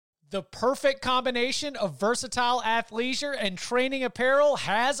The perfect combination of versatile athleisure and training apparel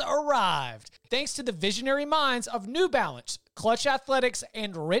has arrived. Thanks to the visionary minds of New Balance, Clutch Athletics,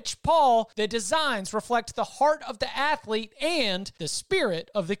 and Rich Paul, the designs reflect the heart of the athlete and the spirit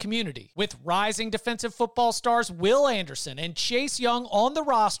of the community. With rising defensive football stars Will Anderson and Chase Young on the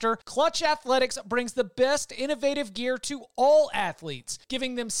roster, Clutch Athletics brings the best innovative gear to all athletes,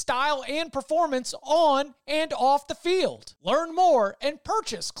 giving them style and performance on and off the field. Learn more and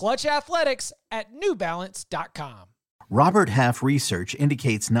purchase Clutch Athletics at newbalance.com. Robert Half research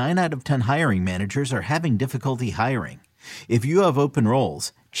indicates 9 out of 10 hiring managers are having difficulty hiring. If you have open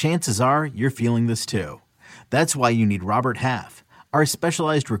roles, chances are you're feeling this too. That's why you need Robert Half. Our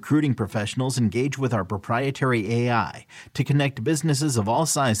specialized recruiting professionals engage with our proprietary AI to connect businesses of all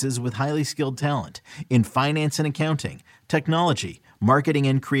sizes with highly skilled talent in finance and accounting, technology, marketing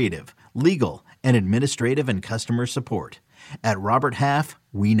and creative, legal, and administrative and customer support. At Robert Half,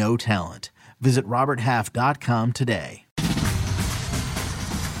 we know talent. Visit roberthalf.com today.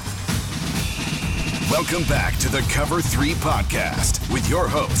 Welcome back to the Cover 3 podcast with your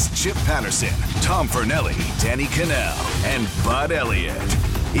hosts, Chip Patterson, Tom Fernelli, Danny Cannell, and Bud Elliott.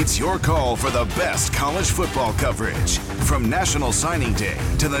 It's your call for the best college football coverage, from National Signing Day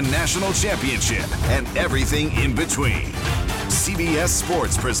to the National Championship and everything in between. CBS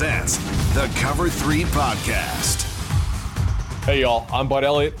Sports presents the Cover 3 podcast. Hey y'all, I'm Bud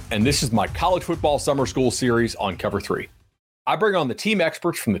Elliott, and this is my college football summer school series on Cover 3. I bring on the team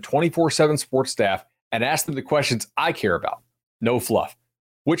experts from the 24/7 sports staff and ask them the questions I care about. No fluff.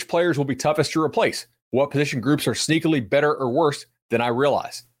 Which players will be toughest to replace? What position groups are sneakily better or worse than I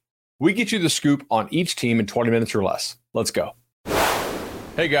realize? We get you the scoop on each team in 20 minutes or less. Let's go.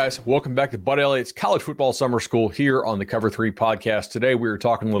 Hey guys, welcome back to Bud Elliott's College Football Summer School here on the Cover 3 podcast. Today we are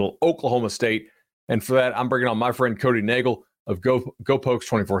talking a little Oklahoma State, and for that I'm bringing on my friend Cody Nagel of Go Pokes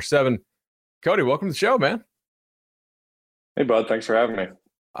 24/7. Cody, welcome to the show, man. Hey, Bud. Thanks for having me.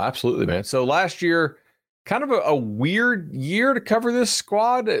 Absolutely, man. So last year, kind of a weird year to cover this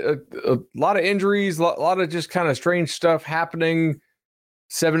squad. A lot of injuries, a lot of just kind of strange stuff happening.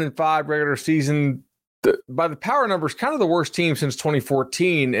 7-5 regular season. By the power numbers, kind of the worst team since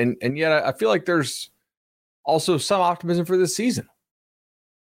 2014. And yet I feel like there's also some optimism for this season.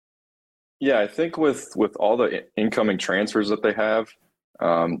 Yeah, I think with all the incoming transfers that they have,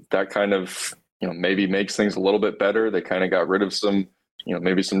 that kind of, maybe makes things a little bit better. They kind of got rid of some,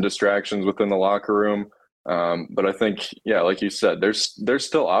 maybe some distractions within the locker room. But I think, yeah, like you said, there's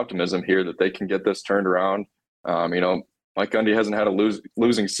still optimism here that they can get this turned around. Mike Gundy hasn't had a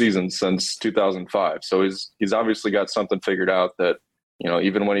losing season since 2005. So he's obviously got something figured out that,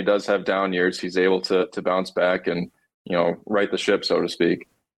 even when he does have down years, he's able to bounce back and, right the ship, so to speak.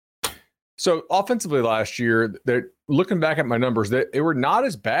 So offensively last year, they're looking back at my numbers, they were not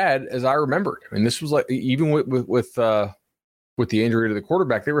as bad as I remembered. I mean, this was like, even with the injury to the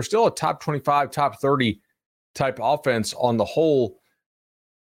quarterback, they were still a top 25, top 30 type offense on the whole.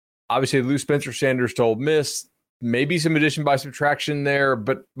 Obviously, they lose Spencer Sanders to Ole Miss, maybe some addition by subtraction there.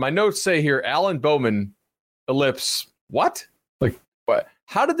 But my notes say here, Alan Bowman, ellipse, what? Like, what?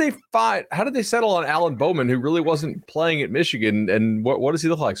 How did they settle on Alan Bowman, who really wasn't playing at Michigan? And what does he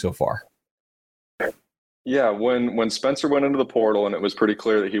look like so far? Yeah, when Spencer went into the portal and it was pretty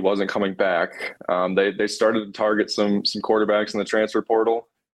clear that he wasn't coming back, they started to target some quarterbacks in the transfer portal.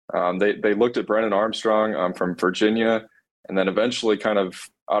 They looked at Brennan Armstrong from Virginia, and then eventually, kind of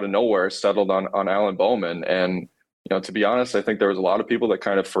out of nowhere, settled on Alan Bowman. And to be honest, I think there was a lot of people that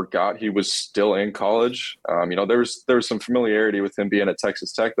kind of forgot he was still in college. There was some familiarity with him being at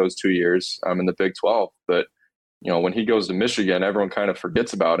Texas Tech those 2 years in the Big 12, but when he goes to Michigan, everyone kind of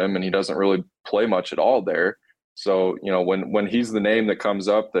forgets about him, and he doesn't really play much at all there. So, when he's the name that comes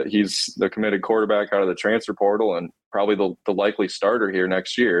up, that he's the committed quarterback out of the transfer portal and probably the likely starter here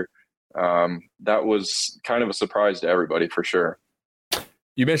next year, that was kind of a surprise to everybody for sure.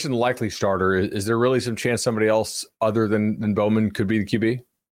 You mentioned the likely starter. Is there really some chance somebody else other than Bowman could be the QB?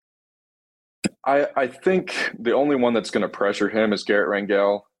 I think the only one that's going to pressure him is Garrett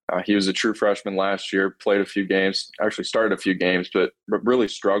Rangel. He was a true freshman last year, played a few games, actually started a few games, but really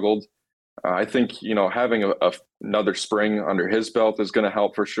struggled. I think, having another spring under his belt is going to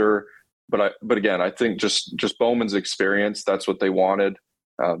help for sure. But again, I think just Bowman's experience, that's what they wanted.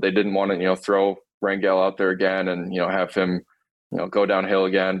 They didn't want to, throw Rangel out there again and, have him, go downhill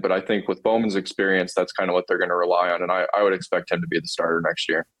again. But I think with Bowman's experience, that's kind of what they're going to rely on. And I would expect him to be the starter next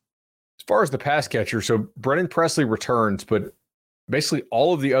year. As far as the pass catcher, so Brennan Presley returns, but basically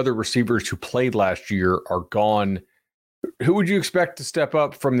all of the other receivers who played last year are gone. Who would you expect to step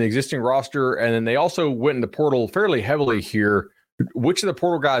up from the existing roster? And then they also went in the portal fairly heavily here. which of the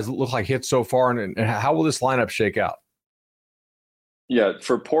portal guys look like hits so far, and how will this lineup shake out? Yeah,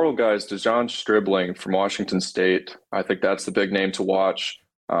 for portal guys, Dejon Stribling from Washington State, I think that's the big name to watch.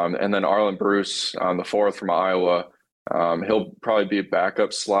 And then Arlen Bruce, the fourth from Iowa, he'll probably be a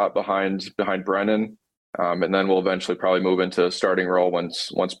backup slot behind Brennan, and then we'll eventually probably move into a starting role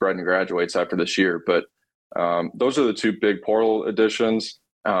once Brennan graduates after this year. But those are the two big portal additions.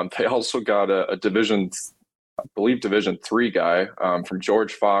 They also got a Division 3 guy from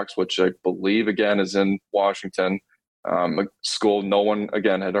George Fox, which I believe again is in Washington. A school no one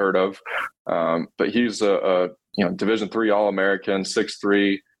again had heard of, but he's a Division 3 All-American,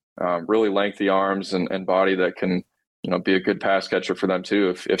 6'3", really lengthy arms and body that can be a good pass catcher for them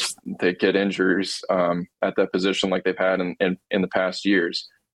too if they get injuries at that position like they've had in the past years.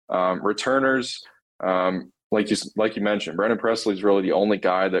 Returners, like you mentioned, Brennan Presley is really the only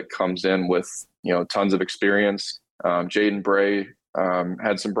guy that comes in with tons of experience. Jaden Bray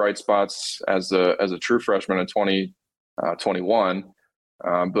had some bright spots as a true freshman in 2021,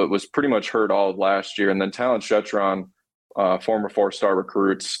 but was pretty much hurt all of last year. And then Talon Shetron, former 4-star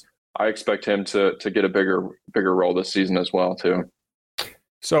recruits, I expect him to get a bigger role this season as well too.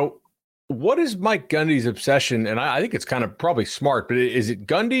 So what is Mike Gundy's obsession? And I think it's kind of probably smart, but is it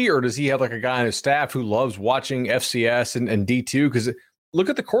Gundy, or does he have like a guy on his staff who loves watching FCS and D2? Because look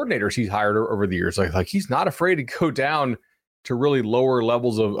at the coordinators he's hired over the years. Like he's not afraid to go down to really lower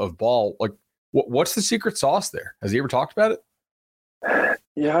levels of ball. Like what's the secret sauce there? Has he ever talked about it?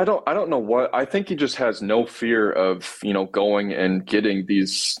 Yeah, I don't know what. I think he just has no fear of, going and getting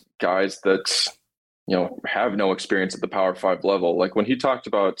these guys that, have no experience at the Power 5 level. Like when he talked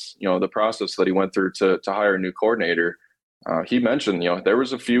about, the process that he went through to hire a new coordinator, he mentioned, there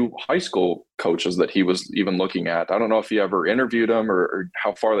was a few high school coaches that he was even looking at. I don't know if he ever interviewed them or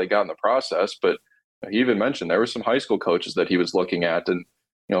how far they got in the process, but he even mentioned there were some high school coaches that he was looking at. And,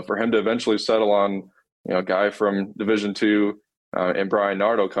 for him to eventually settle on, a guy from Division II, and Brian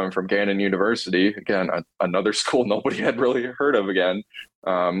Nardo coming from Gannon University, again, another school nobody had really heard of again.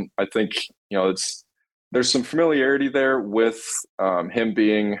 I think, there's some familiarity there with him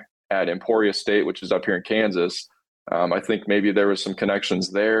being at Emporia State, which is up here in Kansas. I think maybe there was some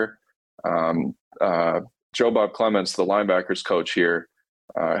connections there. Joe Bob Clements, the linebackers coach here,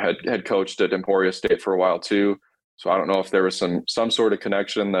 had coached at Emporia State for a while too. So I don't know if there was some sort of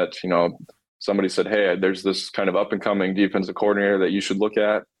connection that, somebody said, hey, there's this kind of up and coming defensive coordinator that you should look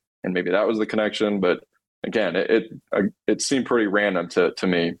at. And maybe that was the connection. But again, it seemed pretty random to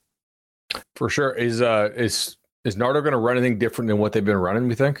me. For sure. Is Nardo going to run anything different than what they've been running,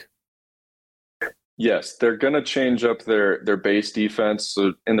 we think? Yes, they're going to change up their base defense.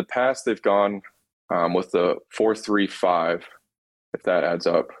 So in the past, they've gone with the 4-3-5, if that adds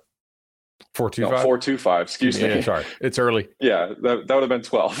up. 4-2-5? No, 4-2-5, excuse me. Yeah, sorry, it's early. Yeah, that would have been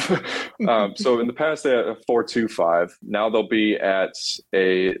 12. So in the past, they had a 4-2-5. Now they'll be at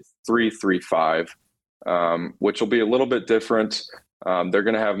a 3-3-5, which will be a little bit different. They're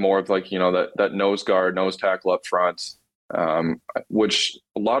going to have more of that nose guard, nose tackle up front, which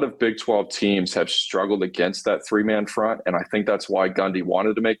a lot of Big 12 teams have struggled against that 3-man front. And I think that's why Gundy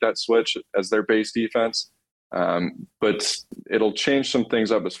wanted to make that switch as their base defense. But it'll change some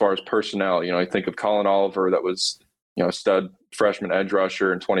things up as far as personnel. I think of Colin Oliver, that was, a stud freshman edge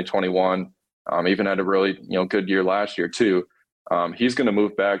rusher in 2021. Even had a really, good year last year too. He's going to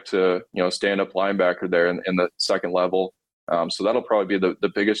move back to, stand-up linebacker there in the second level. So that'll probably be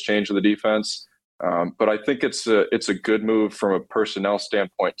the biggest change of the defense. But I think it's a good move from a personnel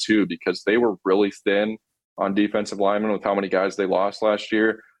standpoint too, because they were really thin on defensive linemen with how many guys they lost last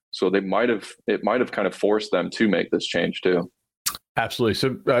year. So it might have kind of forced them to make this change too. Absolutely.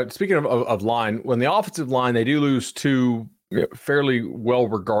 So speaking of line, when the offensive line, they do lose two fairly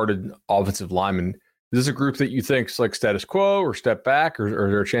well-regarded offensive linemen. Is this a group that you think is like status quo or step back, or is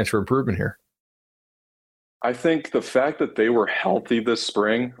there a chance for improvement here? I think the fact that they were healthy this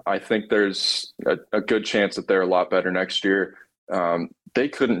spring, I think there's a good chance that they're a lot better next year. They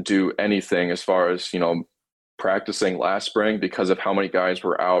couldn't do anything as far as, practicing last spring because of how many guys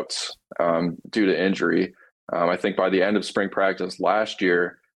were out due to injury. I think by the end of spring practice last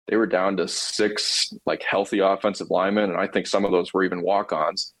year, they were down to 6 healthy offensive linemen. And I think some of those were even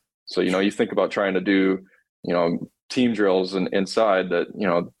walk-ons. So, you think about trying to do, team drills and inside that,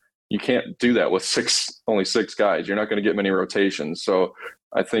 you can't do that with only 6 guys. You're not going to get many rotations. So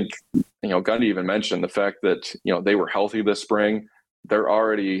I think, Gundy even mentioned the fact that, they were healthy this spring. They're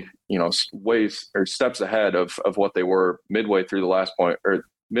already, ways or steps ahead of what they were midway through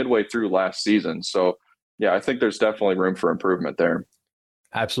last season. So yeah, I think there's definitely room for improvement there.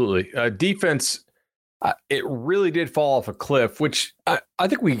 Absolutely. Defense, it really did fall off a cliff, which I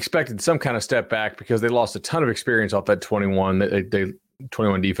think we expected some kind of step back because they lost a ton of experience off that 21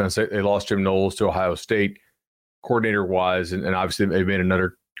 defense. They lost Jim Knowles to Ohio State coordinator-wise, and obviously they made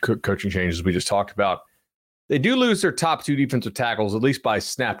another coaching change, as we just talked about. They do lose their top 2 defensive tackles, at least by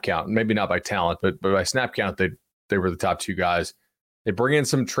snap count. Maybe not by talent, but by snap count, they were the top 2 guys. They bring in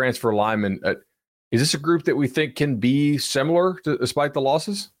some transfer linemen. Is this a group that we think can be similar despite the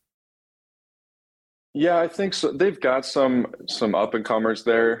losses? Yeah, I think so. They've got some up and comers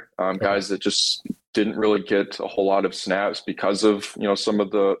there, guys that just didn't really get a whole lot of snaps because of some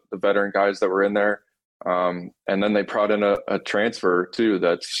of the veteran guys that were in there, and then they brought in a transfer too.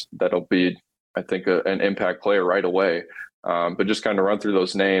 That'll be, I think, an impact player right away. But just kind of run through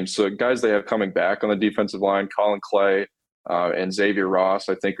those names. So guys they have coming back on the defensive line, Colin Clay and Xavier Ross,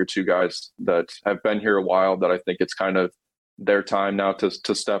 I think, are 2 guys that have been here a while that I think it's kind of their time now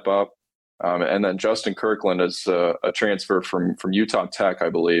to step up. And then Justin Kirkland is a transfer from Utah Tech, I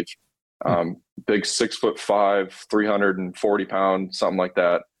believe. Big 6'5", 340 pound, something like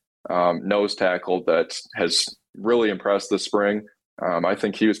that. Nose tackle that has really impressed this spring. I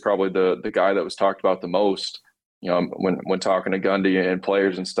think he was probably the guy that was talked about the most, when talking to Gundy and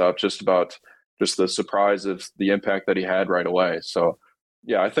players and stuff, just the surprise of the impact that he had right away. So,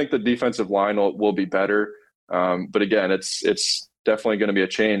 yeah, I think the defensive line will be better. But again, it's definitely going to be a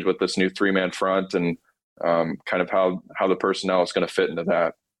change with this new 3-man front and kind of how the personnel is going to fit into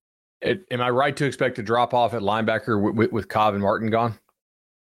that. Am I right to expect a drop off at linebacker with Cobb and Martin gone?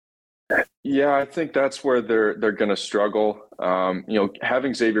 Yeah, I think that's where they're going to struggle.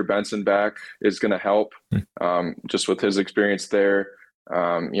 Having Xavier Benson back is going to help, just with his experience there.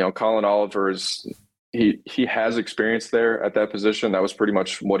 Colin Oliver he has experience there at that position. That was pretty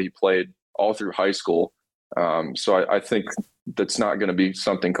much what he played all through high school. So I think that's not going to be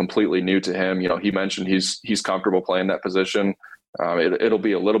something completely new to him. He mentioned he's comfortable playing that position. It'll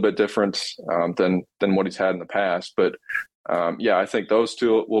be a little bit different than what he's had in the past, but I think those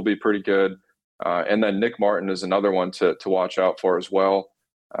 2 will be pretty good. And then Nick Martin is another one to watch out for as well.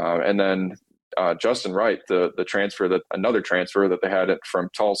 And then Justin Wright, another transfer that they had from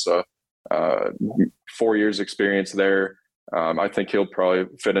Tulsa, 4 years experience there. I think he'll probably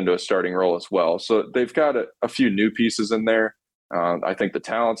fit into a starting role as well. So they've got a few new pieces in there. I think the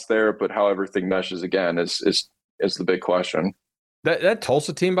talent's there, but how everything meshes again is the big question. That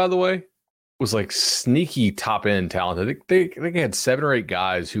Tulsa team, by the way, was like sneaky top end talent. I think they had 7 or 8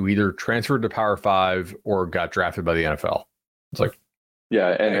 guys who either transferred to Power 5 or got drafted by the NFL. It's like, yeah,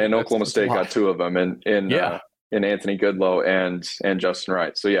 and Oklahoma State got 2 of them in Anthony Goodlow and Justin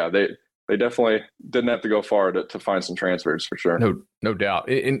Wright. So yeah, they definitely didn't have to go far to find some transfers for sure. No doubt.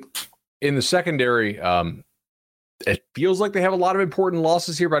 In the secondary, it feels like they have a lot of important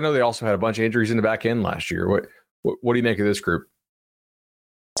losses here, but I know they also had a bunch of injuries in the back end last year. What do you make of this group?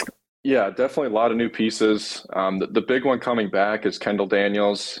 Yeah, definitely a lot of new pieces. The big one coming back is Kendall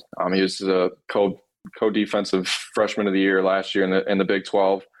Daniels. He was the co-defensive freshman of the year last year in the Big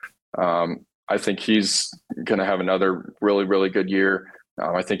 12. I think he's going to have another really, really good year.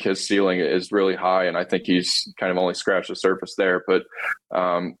 I think his ceiling is really high, and I think he's kind of only scratched the surface there. But,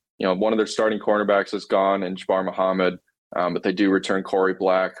 one of their starting cornerbacks is gone, and Jabbar Muhammad, but they do return Corey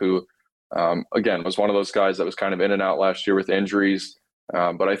Black, who, again, was one of those guys that was kind of in and out last year with injuries.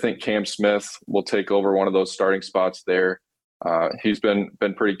 But I think Cam Smith will take over one of those starting spots there. He's been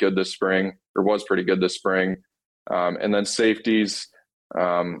pretty good this spring, or was pretty good this spring. And then safeties,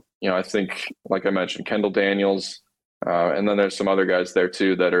 I think, like I mentioned, Kendall Daniels, and then there's some other guys there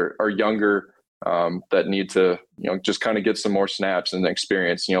too that are younger, that need to, just kind of get some more snaps and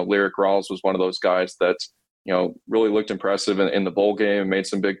experience. Lyric Rawls was one of those guys that, really looked impressive in the bowl game, made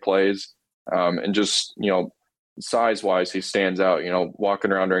some big plays, and just, size-wise, he stands out.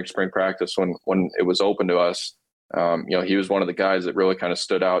 Walking around during spring practice when it was open to us, he was one of the guys that really kind of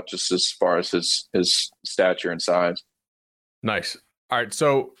stood out just as far as his stature and size. Nice. All right,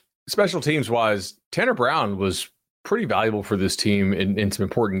 so special teams-wise, Tanner Brown was pretty valuable for this team in some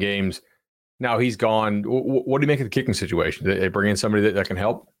important games. Now he's gone. What do you make of the kicking situation? Did they bring in somebody that can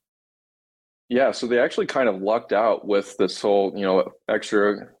help? Yeah, so they actually kind of lucked out with this whole,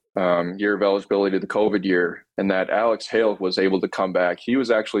 extra year of eligibility to the COVID year, and that Alex Hale was able to come back. He was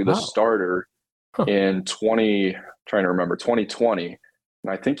actually the starter in 2020, and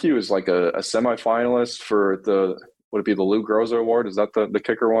I think he was like a semifinalist for would it be the Lou Groza Award? Is that the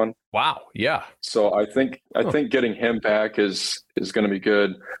kicker one? Wow, yeah. So I think getting him back is going to be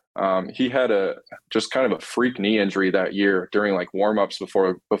good. He had just kind of a freak knee injury that year during like warm-ups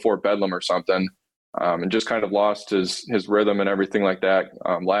before Bedlam or something. and just kind of lost his rhythm and everything like that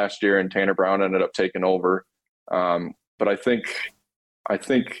last year, and Tanner Brown ended up taking over. But I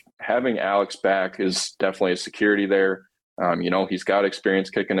think having Alex back is definitely a security there. He's got experience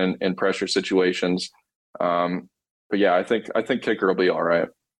kicking in pressure situations. But yeah, I think kicker will be all right.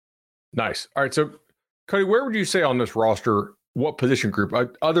 Nice. All right. So Cody, where would you say on this roster, what position group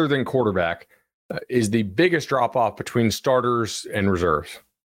other than quarterback is the biggest drop off between starters and reserves?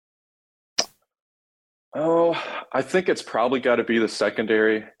 Oh, I think it's probably got to be the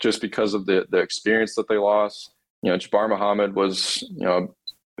secondary, just because of the experience that they lost. Jabbar Muhammad was,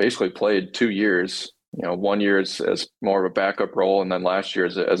 basically played 2 years, 1 year as more of a backup role, and then last year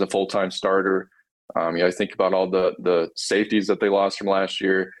as a full-time starter. I think about all the safeties that they lost from last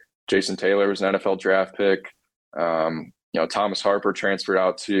year. Jason Taylor was an NFL draft pick. Thomas Harper transferred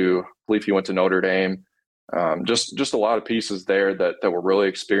out to, I believe he went to Notre Dame. Just a lot of pieces there that were really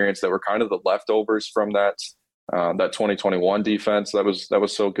experienced, that were kind of the leftovers from that 2021 defense that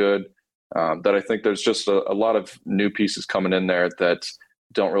was so good, that I think there's just a lot of new pieces coming in there that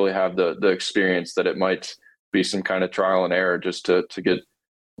don't really have the experience, that it might be some kind of trial and error just to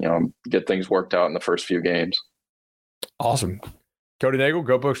get things worked out in the first few games. Awesome. Cody Nagel,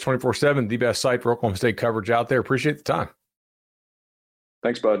 GoBooks 24/7, the best site for Oklahoma State coverage out there. Appreciate the time.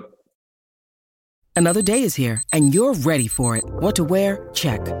 Thanks, bud. Another day is here, and you're ready for it. What to wear?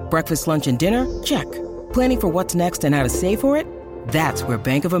 Check. Breakfast, lunch, and dinner? Check. Planning for what's next and how to save for it? That's where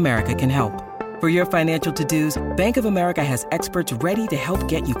Bank of America can help. For your financial to-dos, Bank of America has experts ready to help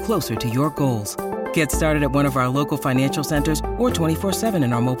get you closer to your goals. Get started at one of our local financial centers or 24/7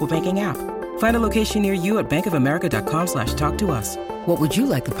 in our mobile banking app. Find a location near you at bankofamerica.com/talktous. What would you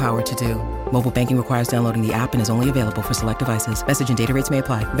like the power to do? Mobile banking requires downloading the app and is only available for select devices. Message and data rates may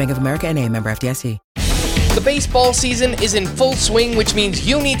apply. Bank of America NA, member FDIC. The baseball season is in full swing, which means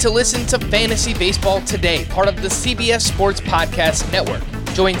you need to listen to Fantasy Baseball Today, part of the CBS Sports Podcast Network.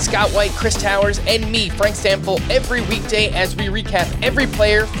 Join Scott White, Chris Towers, and me, Frank Stample, every weekday as we recap every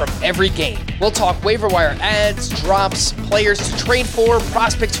player from every game. We'll talk waiver wire ads, drops, players to trade for,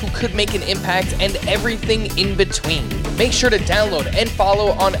 prospects who could make an impact, and everything in between. Make sure to download and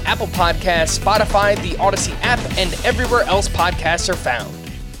follow on Apple Podcasts, Spotify, the Odyssey app, and everywhere else podcasts are found.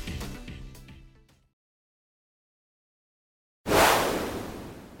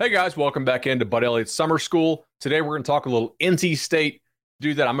 Hey guys, welcome back into Bud Elliott's Summer School. Today we're going to talk a little NC State. To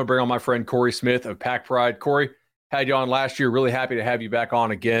do that, I'm going to bring on my friend Corey Smith of Pack Pride. Corey, had you on last year. Really happy to have you back on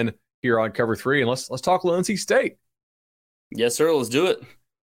again here on Cover 3. And let's talk a little NC State. Yes, sir. Let's do it.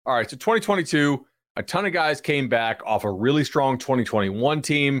 All right, so 2022, a ton of guys came back off a really strong 2021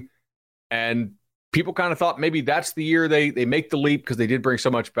 team. And people kind of thought maybe that's the year they make the leap, because they did bring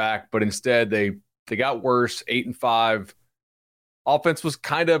so much back. But instead, they got worse, 8-5. Offense was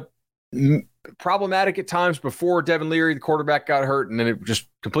kind of problematic at times before Devin Leary, the quarterback, got hurt, and then it just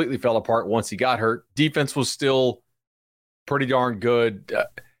completely fell apart once he got hurt. Defense was still pretty darn good.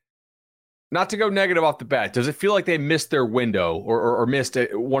 Not to go negative off the bat, does it feel like they missed their window or missed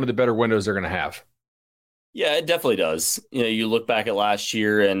one of the better windows they're going to have? Yeah, it definitely does. You look back at last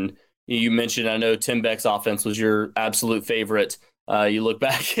year, and you mentioned, I know Tim Beck's offense was your absolute favorite. You look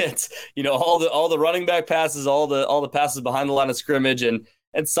back at all the running back passes, all the passes behind the line of scrimmage, and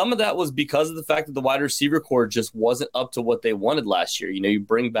some of that was because of the fact that the wide receiver core just wasn't up to what they wanted last year. You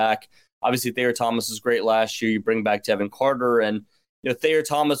bring back, obviously Thayer Thomas was great last year. You bring back Devin Carter, and Thayer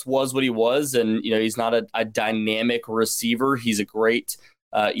Thomas was what he was, and he's not a dynamic receiver. He's a great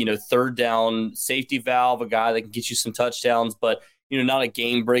third down safety valve, a guy that can get you some touchdowns, but not a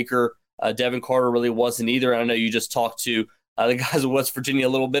game breaker. Devin Carter really wasn't either. I know you just talked to the guys of West Virginia a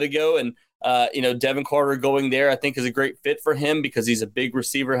little bit ago, and Devin Carter going there, I think, is a great fit for him because he's a big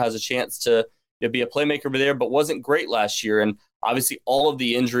receiver, has a chance to be a playmaker over there, but wasn't great last year. And obviously all of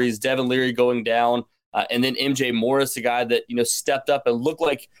the injuries, Devin Leary going down, and then MJ Morris, a guy that stepped up and looked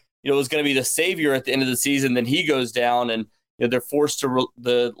like was going to be the savior at the end of the season. Then he goes down, and they're forced to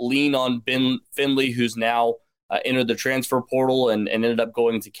lean on Ben Finley, who's now entered the transfer portal and ended up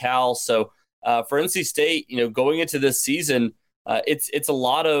going to Cal. So for NC State, going into this season, it's a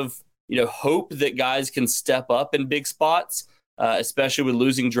lot of hope that guys can step up in big spots, especially with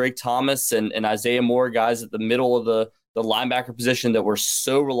losing Drake Thomas and Isaiah Moore, guys at the middle of the linebacker position that were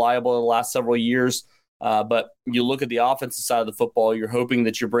so reliable in the last several years. But you look at the offensive side of the football, you're hoping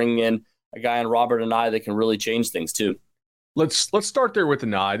that you're bringing in a guy in Robert Anae that can really change things too. Let's start there with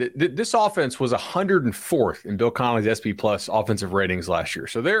Anae. This offense was 104th in Bill Connelly's SP Plus offensive ratings last year.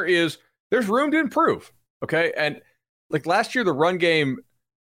 So there's room to improve. Okay. And like last year, the run game,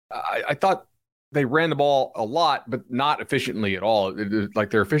 I thought they ran the ball a lot, but not efficiently at all. Like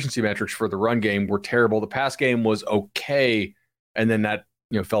their efficiency metrics for the run game were terrible. The pass game was okay, and then that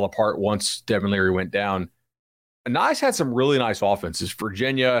fell apart once Devin Leary went down. Anae's had some really nice offenses.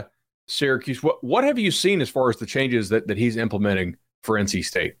 Virginia, Syracuse. What have you seen as far as the changes that he's implementing for NC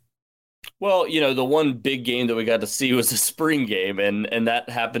State? Well, the one big game that we got to see was the spring game, and that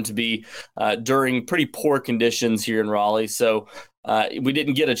happened to be during pretty poor conditions here in Raleigh. So we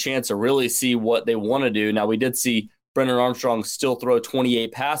didn't get a chance to really see what they want to do. Now, we did see Brennan Armstrong still throw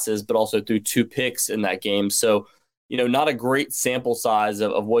 28 passes, but also threw 2 picks in that game. So, not a great sample size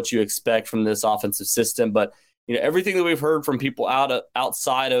of what you expect from this offensive system. But, everything that we've heard from people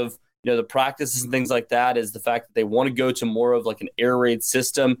outside of, the practices and things like that is the fact that they want to go to more of like an air raid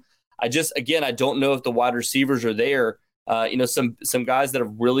system. I don't know if the wide receivers are there. Some guys that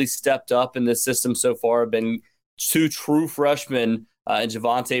have really stepped up in this system so far have been 2 true freshmen in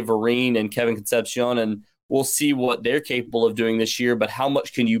Javante Vereen and Kevin Concepcion, and we'll see what they're capable of doing this year. But how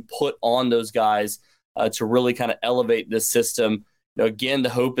much can you put on those guys to really kind of elevate this system? Again, the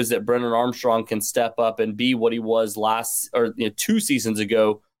hope is that Brennan Armstrong can step up and be what he was 2 seasons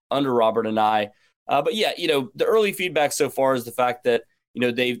ago under Robert Anae. But yeah, the early feedback so far is the fact that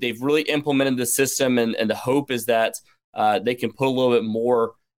they've really implemented the system, and the hope is that they can put a little bit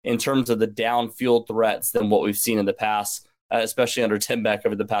more in terms of the downfield threats than what we've seen in the past, especially under Tim Beck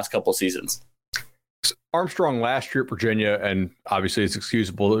over the past couple of seasons. Armstrong last year at Virginia, and obviously it's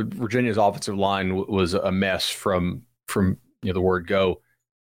excusable. Virginia's offensive line was a mess from the word go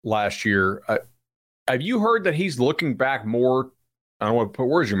last year. Have you heard that he's looking back more? I don't want to put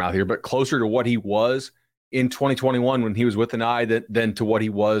words in your mouth here, but closer to what he was in 2021 when he was with Anae than to what he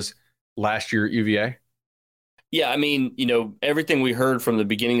was last year at UVA? Yeah, I mean, everything we heard from the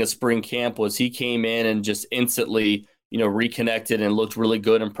beginning of spring camp was he came in and just instantly, reconnected and looked really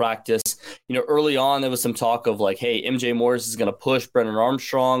good in practice. Early on, there was some talk of like, hey, MJ Morris is going to push Brennan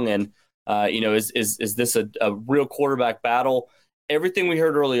Armstrong, and is this a real quarterback battle? Everything we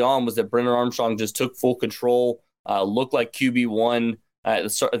heard early on was that Brennan Armstrong just took full control, looked like QB1 at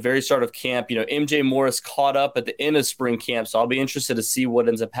the very start of camp. MJ Morris caught up at the end of spring camp, so I'll be interested to see what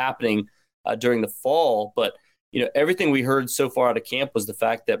ends up happening during the fall. But everything we heard so far out of camp was the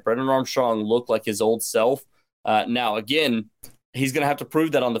fact that Brennan Armstrong looked like his old self. Now, again, he's going to have to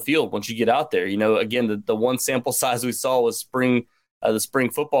prove that on the field once you get out there. Again, the one sample size we saw was the spring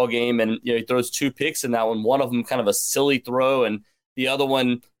football game, and he throws 2 picks in that one of them kind of a silly throw, and the other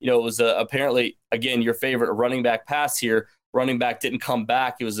one, was apparently, again, your favorite running back pass here. Running back didn't come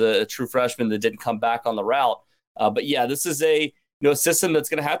back. He was a true freshman that didn't come back on the route. But yeah, this is a system that's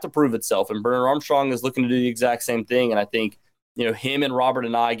going to have to prove itself, and Brennan Armstrong is looking to do the exact same thing. And I think him and Robert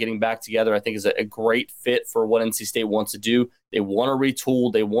Anae getting back together, I think is a great fit for what NC State wants to do. They want to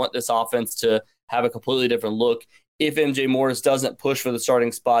retool. They want this offense to have a completely different look. If MJ Morris doesn't push for the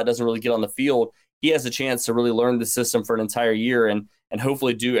starting spot, doesn't really get on the field, he has a chance to really learn the system for an entire year and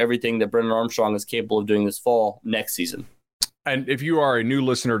hopefully do everything that Brennan Armstrong is capable of doing this fall next season. And if you are a new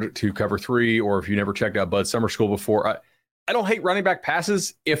listener to Cover 3, or if you never checked out Bud Summer School before, I don't hate running back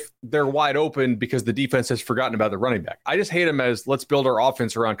passes if they're wide open because the defense has forgotten about the running back. I just hate them as let's build our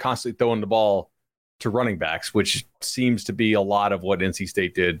offense around constantly throwing the ball to running backs, which seems to be a lot of what NC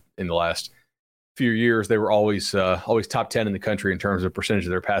State did in the last few years. They were always top 10 in the country in terms of percentage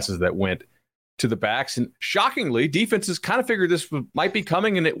of their passes that went to the backs. And shockingly, defenses kind of figured this might be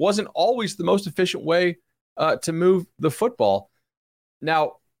coming, and it wasn't always the most efficient way to move the football.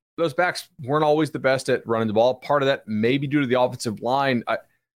 Now, those backs weren't always the best at running the ball. Part of that may be due to the offensive line. I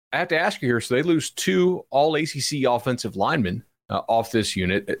have to ask you here, so they lose 2 all-ACC offensive linemen off this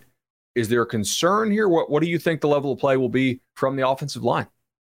unit. Is there a concern here? What do you think the level of play will be from the offensive line?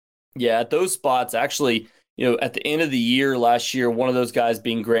 Yeah, at those spots, actually, at the end of the year last year, one of those guys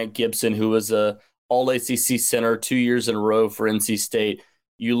being Grant Gibson, who was a all-ACC center 2 years in a row for NC State.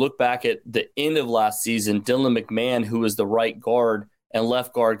 You look back at the end of last season, Dylan McMahon, who was the right guard and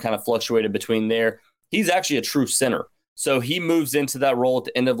left guard, kind of fluctuated between there. He's actually a true center. So he moves into that role at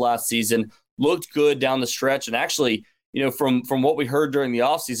the end of last season, looked good down the stretch. And actually, from what we heard during the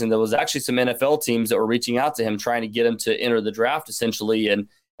offseason, there was actually some NFL teams that were reaching out to him, trying to get him to enter the draft essentially and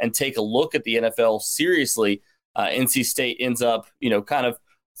take a look at the NFL seriously. NC State ends up, kind of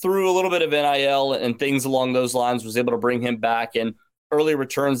through a little bit of NIL and things along those lines, was able to bring him back, and early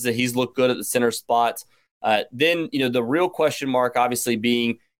returns that he's looked good at the center spot. Then, the real question mark obviously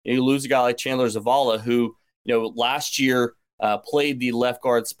being, you lose a guy like Chandler Zavala, who, last year played the left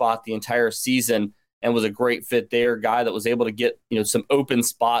guard spot the entire season and was a great fit there, guy that was able to get, some open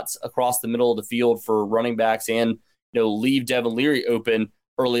spots across the middle of the field for running backs and, leave Devin Leary open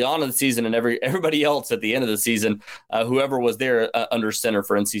early on in the season and everybody else at the end of the season, whoever was there under center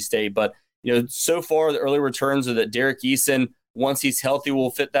for NC State. But, so far the early returns are that Derek Eason, once he's healthy,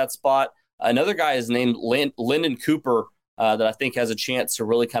 will fit that spot. Another guy is named Lyndon Cooper that I think has a chance to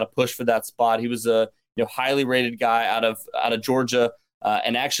really kind of push for that spot. He was a highly rated guy out of Georgia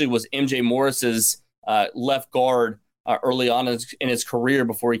and actually was MJ Morris's left guard early on in his career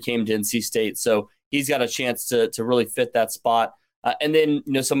before he came to NC State. So he's got a chance to really fit that spot. And then,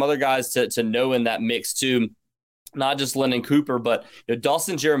 some other guys to know in that mix too, not just Lyndon Cooper, but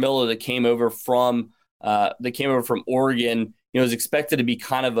Dawson Jaramillo that came over from Oregon, is expected to be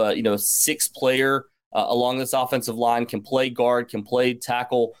kind of a, sixth player along this offensive line, can play guard, can play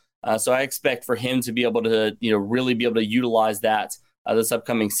tackle. So I expect for him to be able to, really be able to utilize that this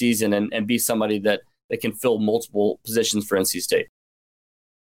upcoming season and be somebody that can fill multiple positions for NC State.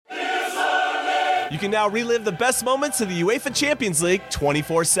 You can now relive the best moments of the UEFA Champions League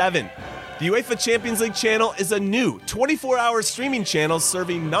 24/7. The UEFA Champions League channel is a new 24-hour streaming channel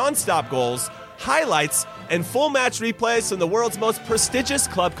serving non-stop goals, highlights, and full match replays from the world's most prestigious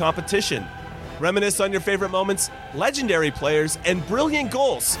club competition. Reminisce on your favorite moments, legendary players, and brilliant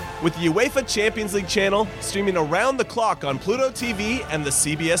goals with the UEFA Champions League channel streaming around the clock on Pluto TV and the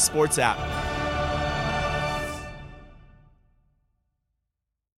CBS Sports app.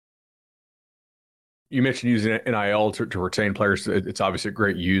 You mentioned using NIL to retain players. It's obviously a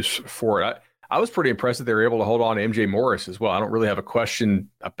great use for it. I was pretty impressed that they were able to hold on to MJ Morris as well. I don't really have a question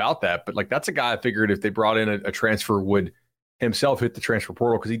about that, but that's a guy I figured if they brought in a transfer would himself hit the transfer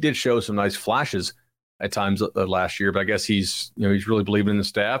portal, because he did show some nice flashes at times last year. But I guess he's really believing in the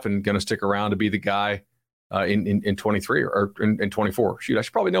staff and going to stick around to be the guy in 23 or in 24. Shoot, I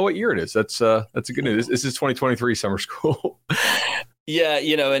should probably know what year it is. That's a good news. This is 2023 summer school. Yeah,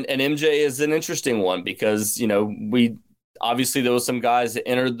 and MJ is an interesting one because, we obviously there was some guys that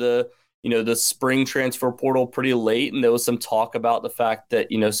entered the spring transfer portal pretty late, and there was some talk about the fact that,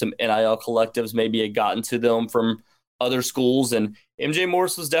 some NIL collectives maybe had gotten to them from other schools, and MJ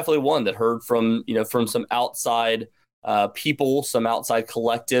Morris was definitely one that heard from some outside people, some outside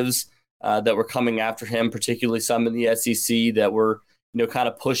collectives that were coming after him, particularly some in the SEC that were, kind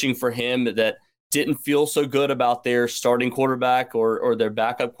of pushing for him that didn't feel so good about their starting quarterback or their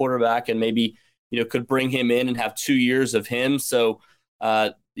backup quarterback, and maybe, could bring him in and have 2 years of him. So,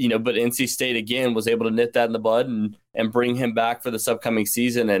 but NC State, again, was able to nip that in the bud and bring him back for this upcoming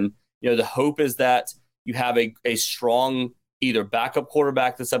season. And, the hope is that you have a strong either backup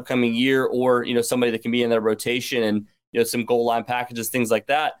quarterback this upcoming year or, somebody that can be in their rotation and, some goal line packages, things like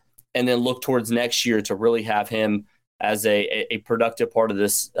that. And then look towards next year to really have him as a productive part of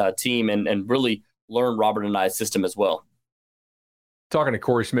this team and really learn Robert Anae's system as well. Talking to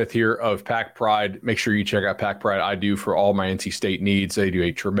Corey Smith here of Pack Pride. Make sure you check out Pack Pride. I do for all my NC State needs. They do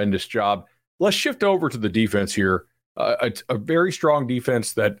a tremendous job. Let's shift over to the defense here. A very strong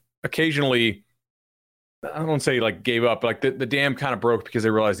defense that occasionally, I don't want to say gave up, but the dam kind of broke because they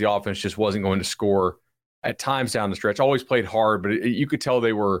realized the offense just wasn't going to score at times down the stretch. Always played hard, but you could tell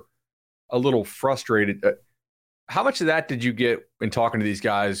they were a little frustrated. How much of that did you get in talking to these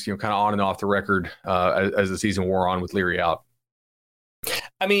guys, kind of on and off the record as the season wore on with Leary out?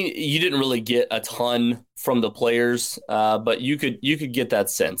 I mean, you didn't really get a ton from the players, but you could get that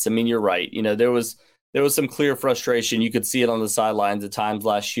sense. I mean, you're right. There was some clear frustration. You could see it on the sidelines at times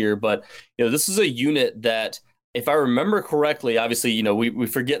last year. But, this is a unit that, if I remember correctly, obviously, we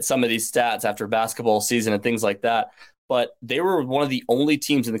forget some of these stats after basketball season and things like that. But they were one of the only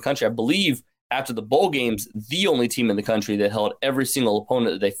teams in the country, I believe, after the bowl games, the only team in the country that held every single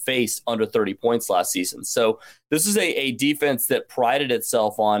opponent that they faced under 30 points last season. So this is a defense that prided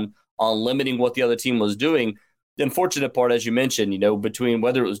itself on limiting what the other team was doing. The unfortunate part, as you mentioned, between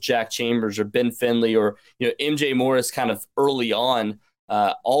whether it was Jack Chambers or Ben Finley or, MJ Morris kind of early on,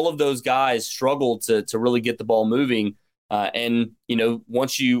 all of those guys struggled to really get the ball moving. And,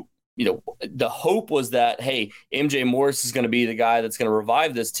 once the hope was that, hey, MJ Morris is going to be the guy that's going to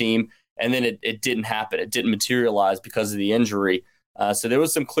revive this team. And then it didn't happen. It didn't materialize because of the injury. So there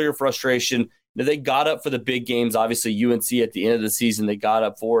was some clear frustration. They got up for the big games. Obviously, UNC at the end of the season, they got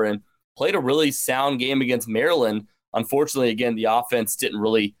up for and played a really sound game against Maryland. Unfortunately, again, the offense didn't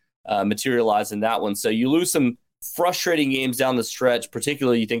really materialize in that one. So you lose some frustrating games down the stretch,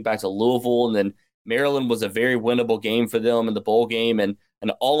 particularly you think back to Louisville, and then Maryland was a very winnable game for them in the bowl game. And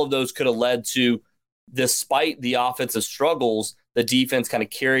all of those could have led to, despite the offensive struggles, the defense kind of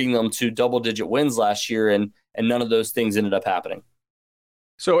carrying them to double-digit wins last year, and none of those things ended up happening.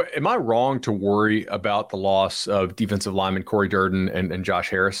 So am I wrong to worry about the loss of defensive lineman Corey Durden and Josh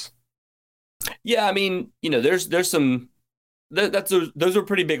Harris? Yeah, I mean, there's some those are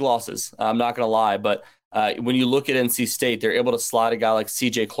pretty big losses. I'm not going to lie, but when you look at NC State, they're able to slide a guy like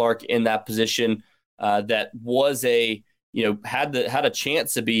CJ Clark in that position that was had a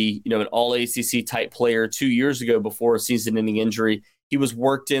chance to be an all ACC type player 2 years ago before a season-ending injury. He was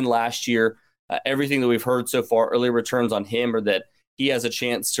worked in last year. Everything that we've heard so far, early returns on him are that he has a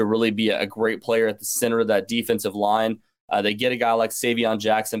chance to really be a great player at the center of that defensive line. They get a guy like Savion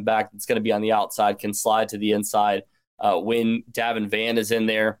Jackson back that's going to be on the outside, can slide to the inside when Davin Vann is in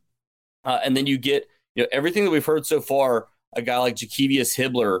there. And then you get everything that we've heard so far. A guy like Jakevius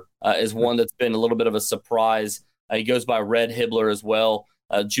Hibbler is one that's been a little bit of a surprise. He goes by Red Hibbler as well.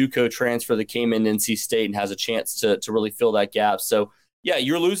 JUCO transfer that came in NC State and has a chance to really fill that gap. So, yeah,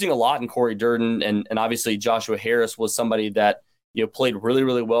 you're losing a lot in Corey Durden, and obviously Joshua Harris was somebody that played really,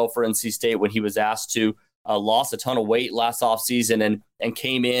 really well for NC State when he was asked to. Lost a ton of weight last offseason and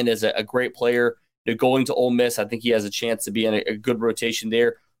came in as a great player. Going to Ole Miss, I think he has a chance to be in a good rotation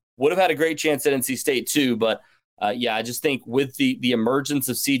there. Would have had a great chance at NC State too, but I just think with the emergence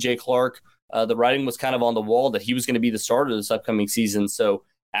of CJ Clark, the writing was kind of on the wall that he was going to be the starter this upcoming season. So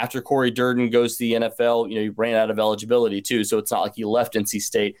after Corey Durden goes to the NFL, he ran out of eligibility too. So it's not like he left NC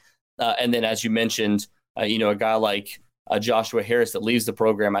State. And then, as you mentioned, a guy like Joshua Harris that leaves the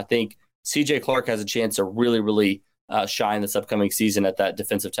program, I think CJ Clark has a chance to really, really shine this upcoming season at that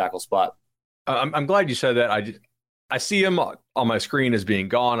defensive tackle spot. I'm glad you said that. I see him on my screen as being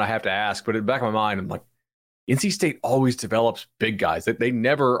gone. I have to ask, but in the back of my mind, I'm like, NC State always develops big guys. That they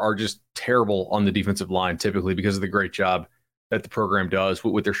never are just terrible on the defensive line, typically because of the great job that the program does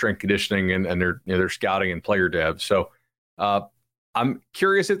with their strength conditioning and their scouting and player dev. So I'm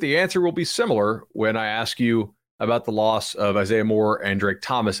curious if the answer will be similar when I ask you about the loss of Isaiah Moore and Drake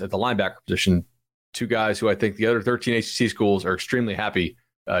Thomas at the linebacker position, two guys who I think the other 13 ACC schools are extremely happy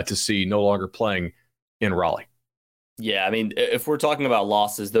to see no longer playing in Raleigh. Yeah, I mean, if we're talking about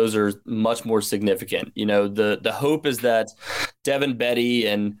losses, those are much more significant. The hope is that Devin Betty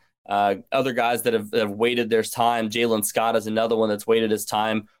and other guys that have waited their time. Jalen Scott is another one that's waited his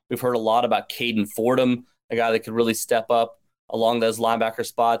time. We've heard a lot about Caden Fordham, a guy that could really step up along those linebacker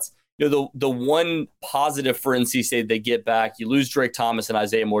spots. The one positive for NC State they get back, you lose Drake Thomas and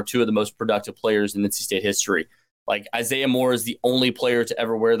Isaiah Moore, two of the most productive players in NC State history. Like Isaiah Moore is the only player to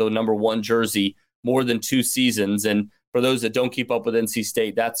ever wear the number 1 jersey more than 2 seasons. And for those that don't keep up with NC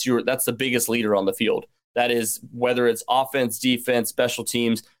State, that's the biggest leader on the field. That is, whether it's offense, defense, special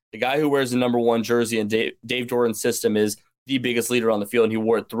teams, the guy who wears the number 1 jersey in Dave Doran's system is the biggest leader on the field. And he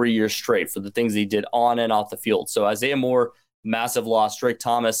wore it 3 years straight for the things he did on and off the field. So Isaiah Moore, massive loss. Drake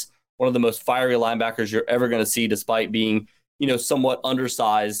Thomas, one of the most fiery linebackers you're ever going to see, despite being, somewhat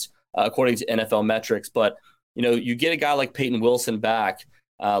undersized according to NFL metrics. But, you get a guy like Peyton Wilson back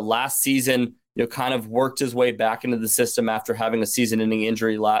last season, kind of worked his way back into the system after having a season-ending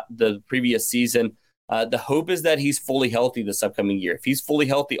injury the previous season. The hope is that he's fully healthy this upcoming year. If he's fully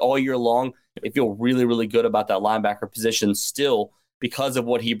healthy all year long, they feel really, really good about that linebacker position still because of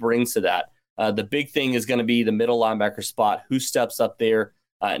what he brings to that. The big thing is going to be the middle linebacker spot, who steps up there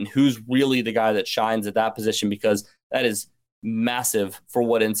and who's really the guy that shines at that position, because that is massive for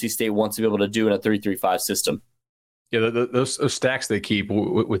what NC State wants to be able to do in a 3-3-5 system. Yeah, those stacks they keep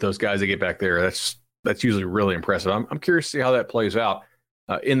with those guys they get back there, that's usually really impressive. I'm curious to see how that plays out.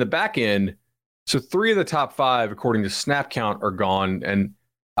 In the back end, so 3 of the top 5, according to snap count, are gone. And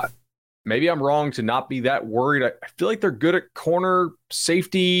maybe I'm wrong to not be that worried. I feel like they're good at corner,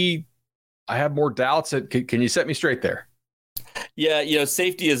 safety. I have more doubts. Can you set me straight there? Yeah,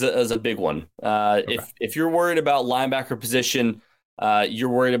 safety is a big one. Okay. If you're worried about linebacker position, you're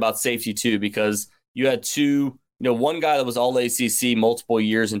worried about safety too, because you had one guy that was all ACC multiple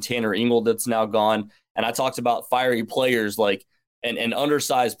years, and Tanner Ingle that's now gone. And I talked about fiery players and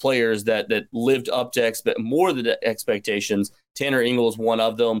undersized players that lived up to more than expectations. Tanner Ingle is one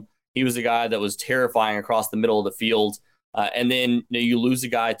of them. He was a guy that was terrifying across the middle of the field. And then you lose a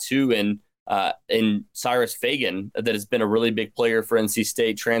guy too in Cyrus Fagan that has been a really big player for NC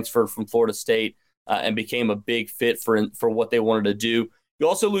State, transferred from Florida State and became a big fit for what they wanted to do. You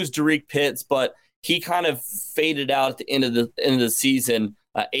also lose Derek Pitts, but he kind of faded out at the end of the season.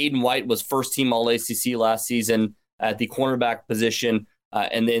 Aiden White was first team All ACC last season at the cornerback position,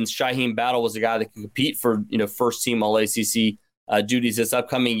 and then Shaheem Battle was a guy that can compete for first team All ACC duties this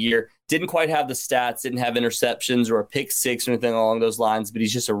upcoming year. Didn't quite have the stats, didn't have interceptions or a pick 6 or anything along those lines, but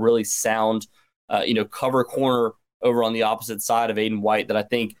he's just a really sound cover corner over on the opposite side of Aiden White that I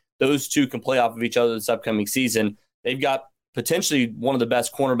think those two can play off of each other this upcoming season. They've got potentially one of the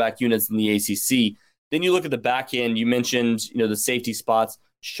best cornerback units in the ACC. Then you look at the back end. You mentioned, the safety spots.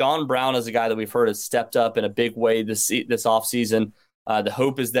 Sean Brown is a guy that we've heard has stepped up in a big way this offseason. The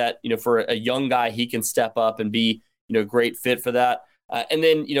hope is that, for a young guy, he can step up and be, a great fit for that. And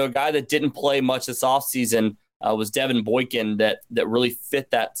then, a guy that didn't play much this offseason was Devin Boykin that really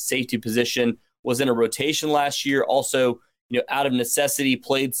fit that safety position, was in a rotation last year. Also, out of necessity,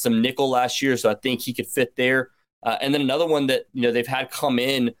 played some nickel last year, so I think he could fit there. And then another one that, they've had come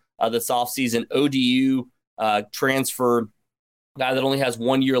in this offseason, ODU transfer, guy that only has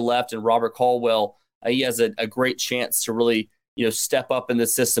 1 year left, and Robert Caldwell. He has a great chance to really, step up in the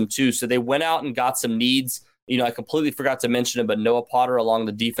system too. So they went out and got some needs. I completely forgot to mention it, but Noah Potter along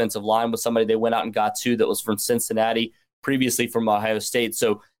the defensive line was somebody they went out and got too that was from Cincinnati, previously from Ohio State.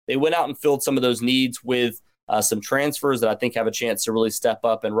 So they went out and filled some of those needs with some transfers that I think have a chance to really step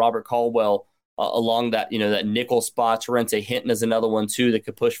up. And Robert Caldwell along that, that nickel spot. Terrence Hinton is another one too that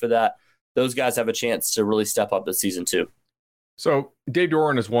could push for that. Those guys have a chance to really step up this season too. So Dave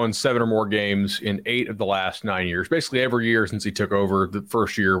Doeren has won 7 or more games in 8 of the last 9 years, basically every year since he took over. The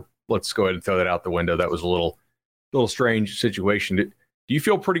first year, let's go ahead and throw that out the window. That was a little strange situation. Do you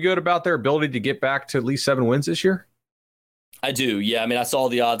feel pretty good about their ability to get back to at least 7 wins this year? I do. Yeah. I mean, I saw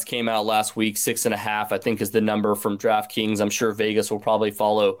the odds came out last week. 6.5, I think, is the number from DraftKings. I'm sure Vegas will probably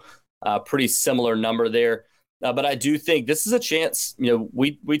follow a pretty similar number there. But I do think this is a chance.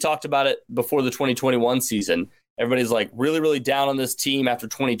 We talked about it before the 2021 season. Everybody's like really, really down on this team after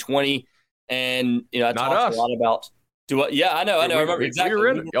 2020. And, I talked a lot about I know. I remember exactly. We were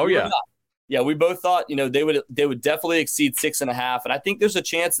in it. Oh, yeah. Yeah, we both thought, they would definitely exceed 6.5. And I think there's a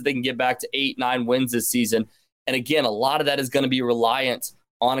chance that they can get back to 8-9 wins this season. And again, a lot of that is going to be reliant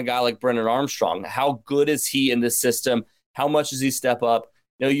on a guy like Brennan Armstrong. How good is he in this system? How much does he step up?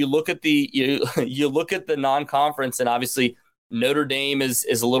 You look at the you look at the non-conference, and obviously Notre Dame is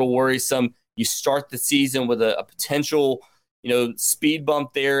a little worrisome. You start the season with a potential, speed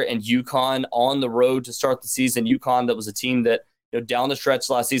bump there, and UConn on the road to start the season. UConn, that was a team that, down the stretch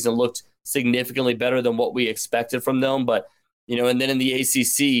last season looked significantly better than what we expected from them. But, and then in the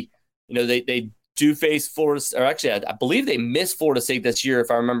ACC, they do face Florida, or actually, I believe they missed Florida State this year, if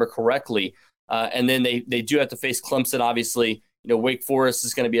I remember correctly. And then they do have to face Clemson, obviously. Wake Forest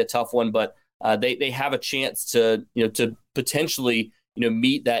is going to be a tough one, but they have a chance to potentially,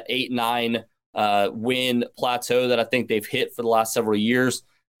 meet that 8-9 win plateau that I think they've hit for the last several years.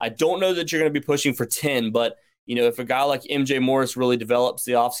 I don't know that you're going to be pushing for 10, but if a guy like MJ Morris really develops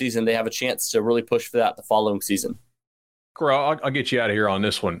the offseason, they have a chance to really push for that the following season. Corral, I'll get you out of here on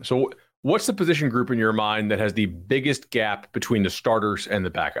this one. So what's the position group in your mind that has the biggest gap between the starters and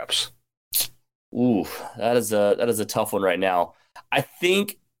the backups? Ooh, that is a tough one right now. I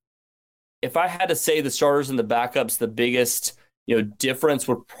think if I had to say the starters and the backups, the biggest difference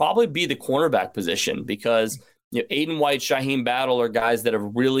would probably be the cornerback position, because Aiden White, Shaheem Battle are guys that have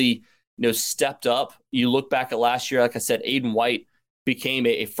really stepped up. You look back at last year, like I said, Aiden White became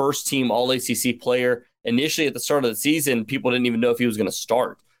a first-team All-ACC player. Initially, at the start of the season, people didn't even know if he was going to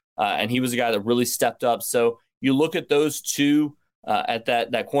start, and he was a guy that really stepped up. So you look at those two at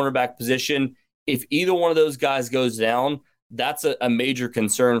that cornerback position. If either one of those guys goes down, that's a major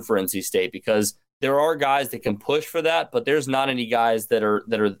concern for NC State, because there are guys that can push for that, but there's not any guys that are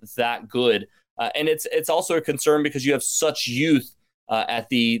that good. And it's also a concern because you have such youth at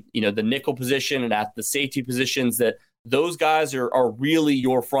the nickel position and at the safety positions, that those guys are really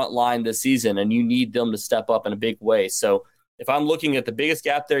your front line this season, and you need them to step up in a big way. So if I'm looking at the biggest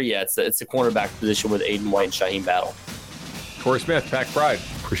gap there, it's the cornerback position with Aiden White and Shaheem Battle. Corey Smith, Pack Pride.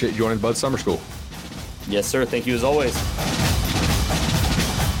 Appreciate you joining Bud Summer School. Yes, sir. Thank you as always.